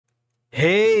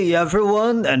Hey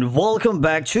everyone, and welcome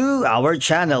back to our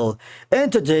channel. In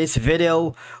today's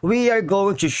video, we are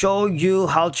going to show you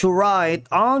how to write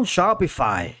on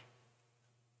Shopify.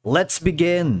 Let's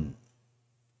begin.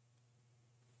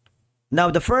 Now,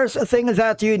 the first thing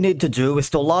that you need to do is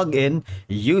to log in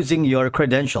using your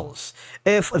credentials.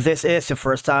 If this is your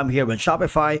first time here on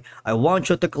Shopify, I want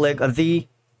you to click the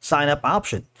sign up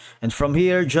option. And from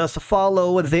here, just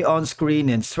follow the on-screen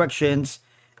instructions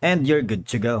and you're good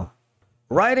to go.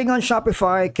 Writing on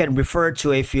Shopify can refer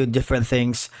to a few different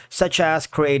things, such as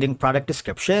creating product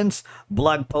descriptions,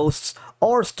 blog posts,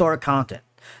 or store content.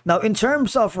 Now, in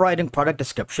terms of writing product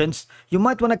descriptions, you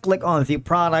might want to click on the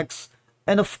products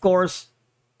and, of course,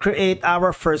 create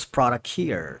our first product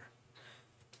here.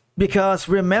 Because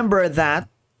remember that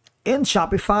in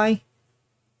Shopify,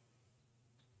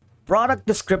 product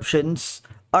descriptions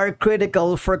are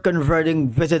critical for converting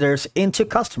visitors into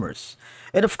customers.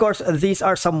 And of course, these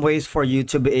are some ways for you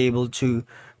to be able to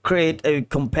create a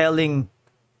compelling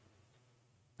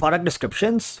product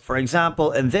descriptions. For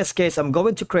example, in this case, I'm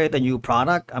going to create a new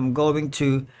product. I'm going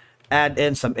to add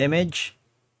in some image.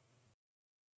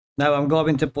 Now I'm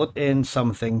going to put in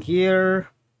something here.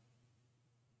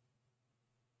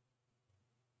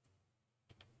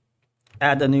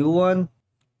 Add a new one.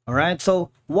 All right,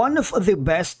 so one of the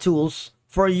best tools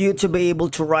for you to be able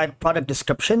to write product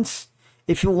descriptions,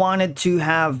 if you wanted to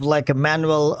have like a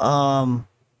manual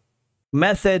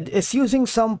method, is using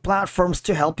some platforms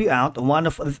to help you out. One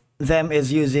of them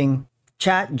is using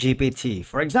ChatGPT.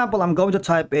 For example, I'm going to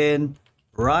type in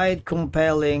write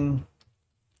compelling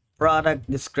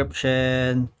product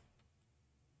description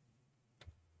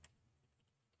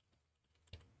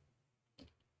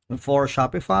for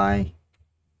Shopify.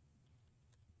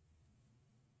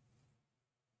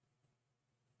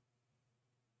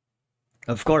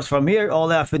 Of course, from here,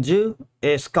 all I have to do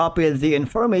is copy the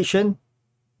information.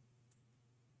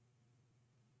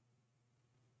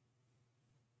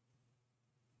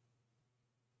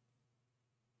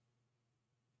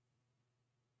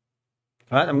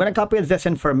 All right, I'm going to copy this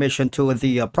information to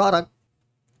the product.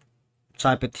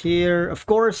 Type it here. Of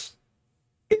course,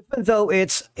 even though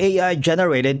it's AI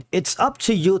generated, it's up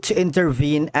to you to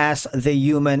intervene as the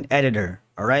human editor.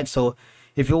 All right, so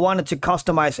if you wanted to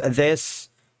customize this,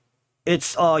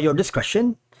 it's your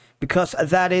discretion, because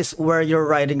that is where your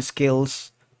writing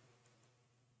skills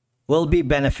will be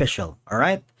beneficial. All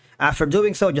right, after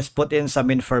doing so, just put in some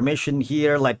information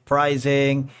here like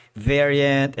pricing,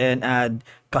 variant, and add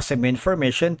custom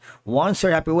information. Once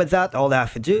you're happy with that, all I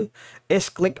have to do is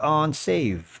click on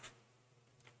save.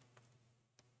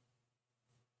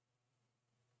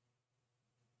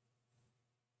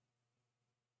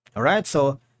 All right,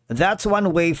 so that's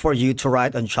one way for you to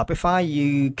write on Shopify.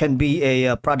 You can be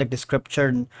a product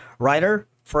description writer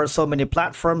for so many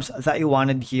platforms that you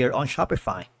wanted here on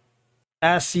Shopify.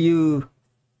 As you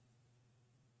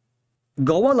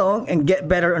go along and get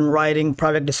better in writing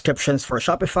product descriptions for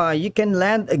Shopify, you can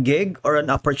land a gig or an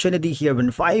opportunity here in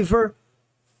Fiverr,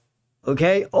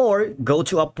 okay? Or go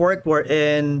to Upwork,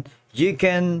 wherein you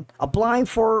can apply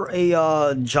for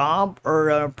a job or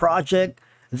a project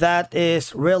that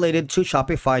is related to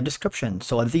Shopify description.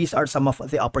 So these are some of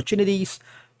the opportunities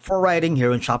for writing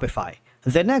here on Shopify.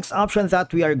 The next option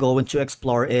that we are going to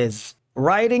explore is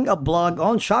writing a blog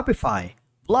on Shopify.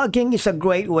 Blogging is a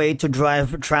great way to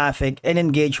drive traffic and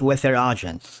engage with their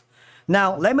audience.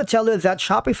 Now, let me tell you that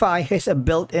Shopify has a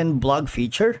built-in blog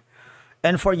feature.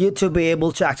 And for you to be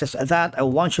able to access that, I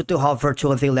want you to hover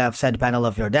to the left side panel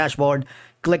of your dashboard,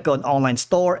 click on Online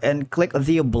Store, and click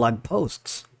the blog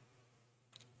posts.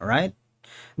 All right.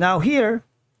 Now here,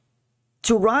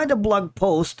 to write a blog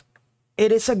post,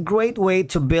 it is a great way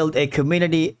to build a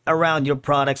community around your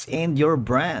products and your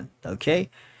brand. Okay.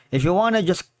 If you want to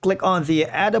just click on the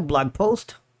add a blog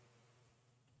post.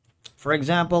 For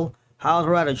example, how to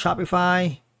write on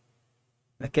Shopify.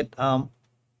 Make it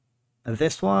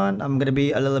this one. I'm going to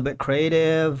be a little bit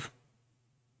creative.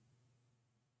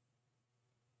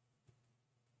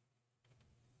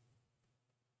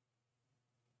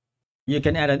 You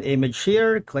can add an image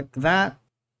here, click that.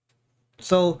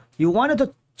 So you wanted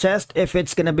to test if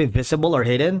it's going to be visible or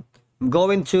hidden. I'm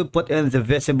going to put in the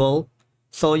visible,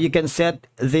 so you can set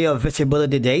the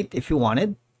visibility date if you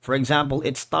wanted. For example,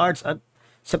 it starts at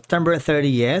September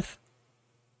 30th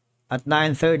at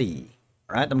 9:30.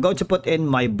 All right, I'm going to put in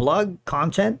my blog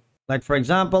content. Like for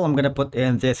example, I'm going to put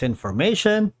in this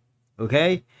information.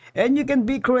 Okay, and you can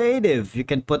be creative. You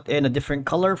can put in a different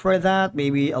color for that,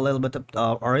 maybe a little bit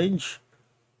of orange.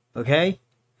 Okay,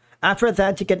 after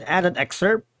that, you can add an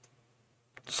excerpt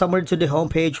somewhere to the home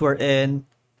page we're in.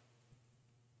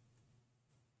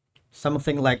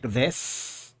 something like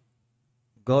this.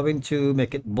 Going to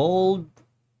make it bold.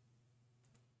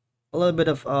 A little bit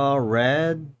of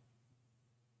red.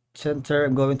 Center.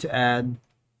 I'm going to add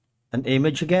an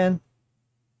image again.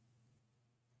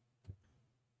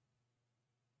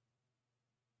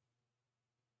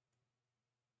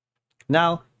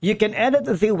 Now, you can edit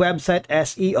the website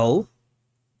SEO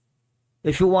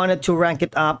if you wanted to rank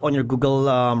it up on your Google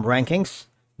rankings.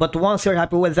 But once you're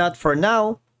happy with that, for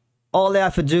now, all you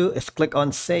have to do is click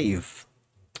on save.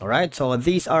 All right, so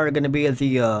these are going to be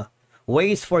the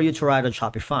ways for you to write on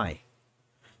Shopify.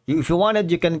 If you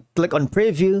wanted, you can click on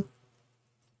preview.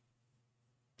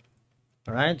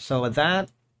 All right, so with that,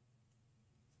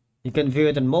 you can view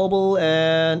it on mobile.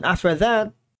 And after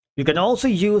that, you can also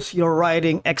use your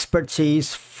writing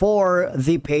expertise for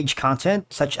the page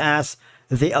content, such as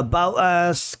the About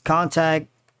Us, Contact,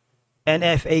 and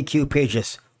FAQ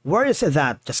pages. Where is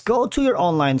that? Just go to your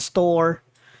online store,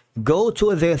 go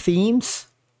to the themes,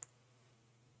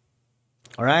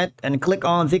 all right, and click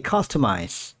on the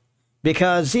Customize.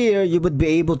 Because here you would be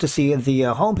able to see the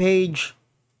homepage,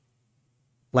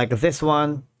 like this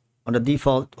one, on the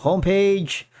default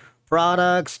homepage,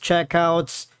 products,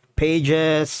 checkouts,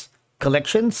 pages,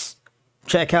 collections,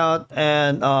 checkout,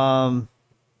 and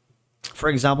for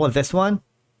example, this one,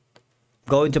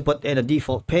 going to put in a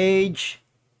default page.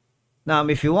 Now,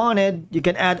 if you wanted, you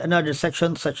can add another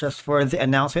section, such as for the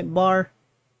announcement bar.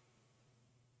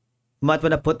 Might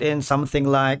want to put in something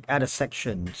like add a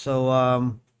section. So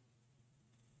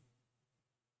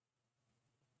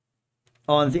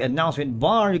on the announcement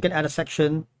bar, you can add a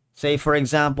section, say for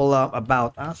example,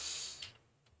 About Us.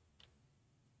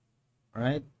 All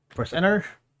right, press enter.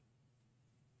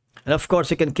 And of course,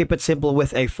 you can keep it simple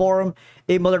with a form,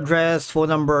 email address, phone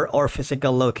number, or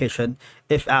physical location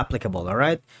if applicable. All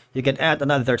right, you can add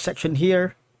another section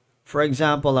here, for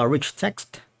example, a rich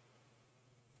text.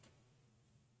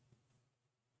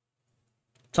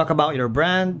 Talk about your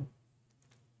brand.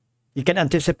 You can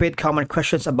anticipate common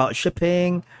questions about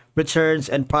shipping, returns,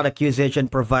 and product usage,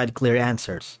 and provide clear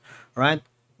answers. All right,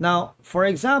 now, for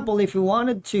example, if you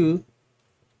wanted to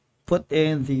put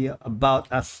in the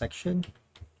About Us section.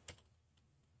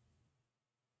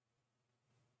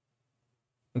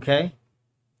 Okay,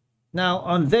 now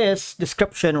on this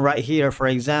description right here, for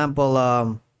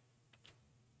example,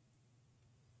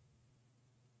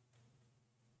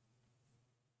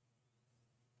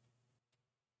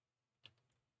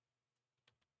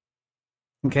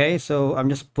 okay, so I'm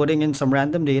just putting in some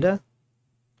random data.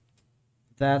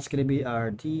 That's going to be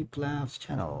our Deep Laughs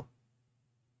channel.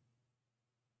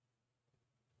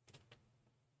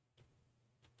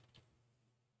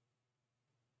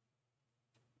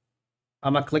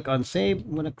 I'm gonna click on save.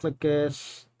 I'm gonna click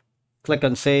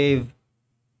on save.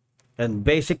 And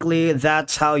basically,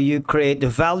 that's how you create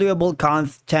valuable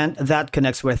content that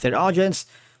connects with your audience.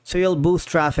 So you'll boost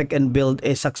traffic and build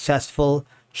a successful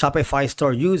Shopify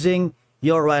store using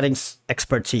your writing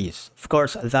expertise. Of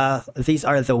course, these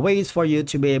are the ways for you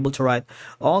to be able to write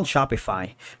on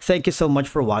Shopify. Thank you so much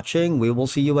for watching. We will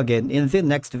see you again in the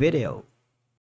next video.